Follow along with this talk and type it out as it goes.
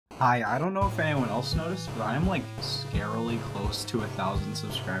Hi, I don't know if anyone else noticed, but I'm like scarily close to 1,000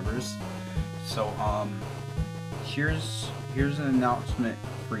 subscribers. So here's an announcement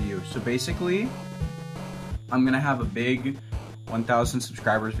for you. So basically, I'm gonna have a big 1,000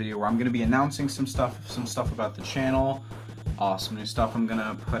 subscribers video where I'm gonna be announcing some stuff about the channel, some new stuff I'm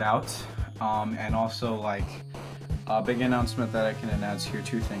gonna put out, and also like a big announcement that I can announce here.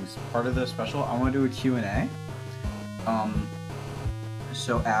 Two things. Part of the special, I want to do a Q&A.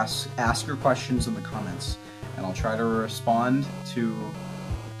 So ask your questions in the comments, and I'll try to respond to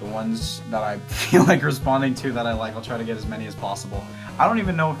the ones that I feel like responding to that I like. I'll try to get as many as possible. I don't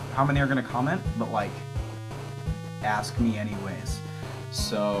even know how many are gonna comment, but like, ask me anyways.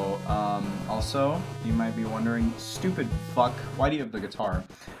 So, also, you might be wondering, stupid fuck, why do you have the guitar?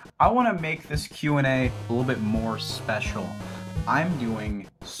 I want to make this Q&A a little bit more special. I'm doing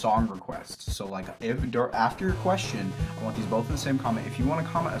song requests. So like, after your question, I want these both in the same comment. If you want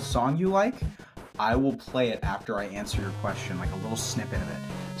to comment a song you like, I will play it after I answer your question, like a little snippet of it.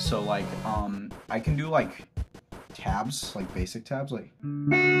 So like, I can do like tabs, like basic tabs, like.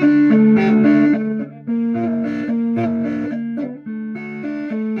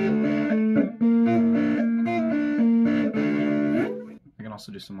 I can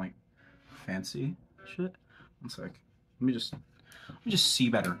also do some like fancy shit. One sec. Let me just see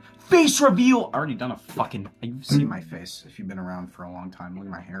better. Face reveal! I already done a fucking... You've seen my face if you've been around for a long time. Look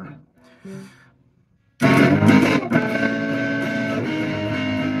at my hair.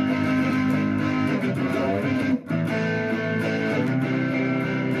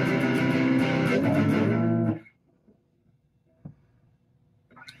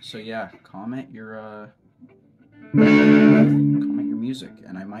 So yeah, comment your music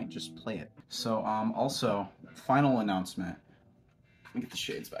and I might just play it. So also, final announcement. Let me get the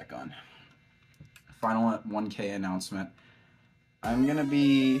shades back on. Final 1K announcement. I'm gonna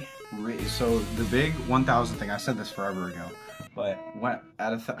be so the big 1,000 thing. I said this forever ago, but what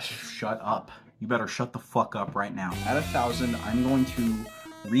at shut up. You better shut the fuck up right now. At 1,000, I'm going to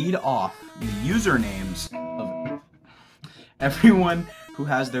read off the usernames of everyone who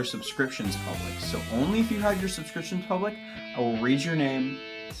has their subscriptions public. So only if you have your subscriptions public, I will read your name.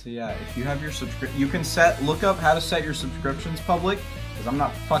 So yeah, if you have your you can look up how to set your subscriptions public, because I'm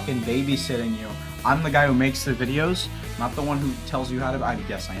not fucking babysitting you. I'm the guy who makes the videos, not the one who tells you how to. I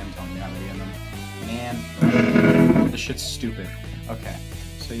guess I am telling you how to get them. Man, this shit's stupid. Okay,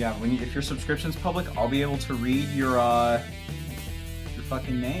 so yeah, if your subscription's public, I'll be able to read your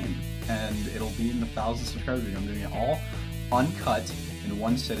fucking name, and it'll be in the 1,000 subscribers video. I'm doing it all uncut in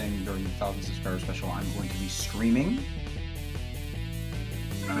one sitting during the 1,000 subscriber special. I'm going to be streaming.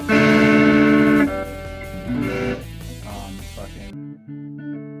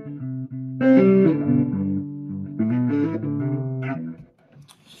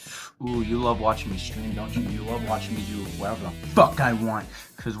 Ooh, you love watching me stream, don't you? You love watching me do whatever the fuck I want,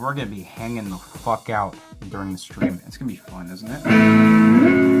 because we're gonna be hanging the fuck out during the stream. It's gonna be fun, isn't it?